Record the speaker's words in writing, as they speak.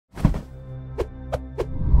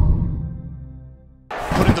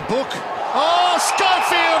in the book. Oh,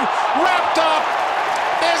 Schofield wrapped up.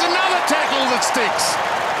 There's another tackle that sticks.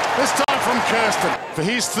 This time from Kersten for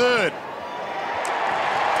his third.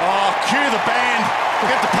 Oh, cue the band.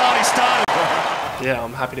 We'll get the party started. Yeah,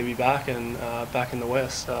 I'm happy to be back and back in the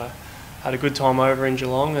West. Had a good time over in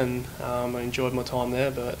Geelong and I enjoyed my time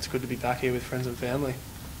there, but it's good to be back here with friends and family.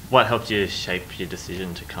 What helped you shape your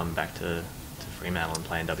decision to come back to Fremantle and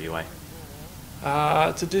play in WA?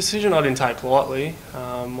 It's a decision I didn't take lightly.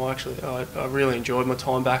 I really enjoyed my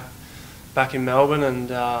time back in Melbourne,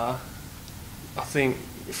 and I think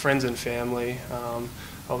friends and family.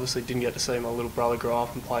 Obviously didn't get to see my little brother grow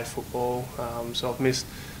up and play football, so I've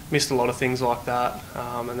missed a lot of things like that,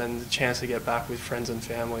 and then the chance to get back with friends and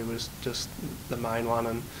family was just the main one,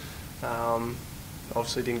 and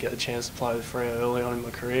obviously didn't get the chance to play with Freo early on in my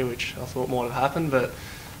career, which I thought might have happened, but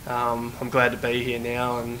I'm glad to be here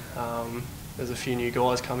now, and there's a few new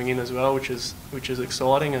guys coming in as well, which is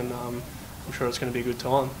exciting, and I'm sure it's going to be a good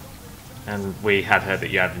time. And we have heard that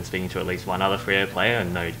you have been speaking to at least one other Freo player,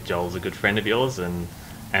 and know Joel's a good friend of yours, and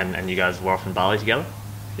you guys were off in Bali together?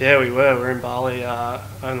 Yeah, we were. We were in Bali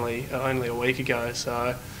only a week ago,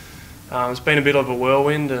 so it's been a bit of a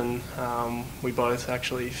whirlwind, and we both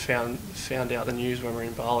actually found out the news when we were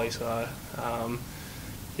in Bali. So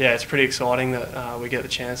yeah, it's pretty exciting that we get the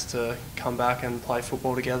chance to come back and play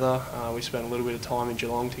football together. We spent a little bit of time in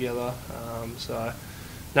Geelong together, so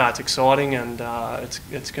no, it's exciting, and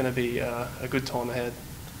it's going to be a good time ahead.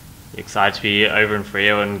 Excited to be over in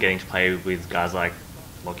Freo and getting to play with guys like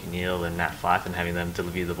Lockie Neal and Nat Fyfe and having them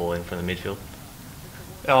deliver the ball in from the midfield?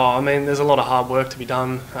 Oh, I mean, there's a lot of hard work to be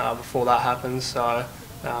done before that happens, so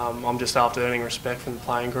I'm just after earning respect from the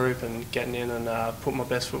playing group and getting in and putting my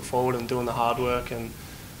best foot forward and doing the hard work, and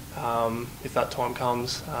if that time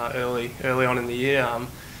comes early on in the year,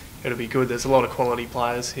 it'll be good. There's a lot of quality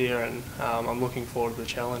players here, and I'm looking forward to the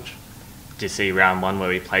challenge. Do you see round one where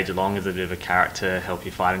we played Geelong as a bit of a carrot to help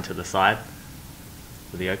you fight into the side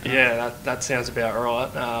for the opener? Yeah, that sounds about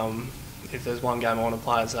right. If there's one game I want to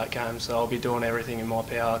play, it's that game, so I'll be doing everything in my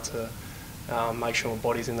power to make sure my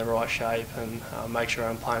body's in the right shape and make sure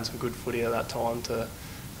I'm playing some good footy at that time to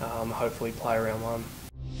hopefully play round one.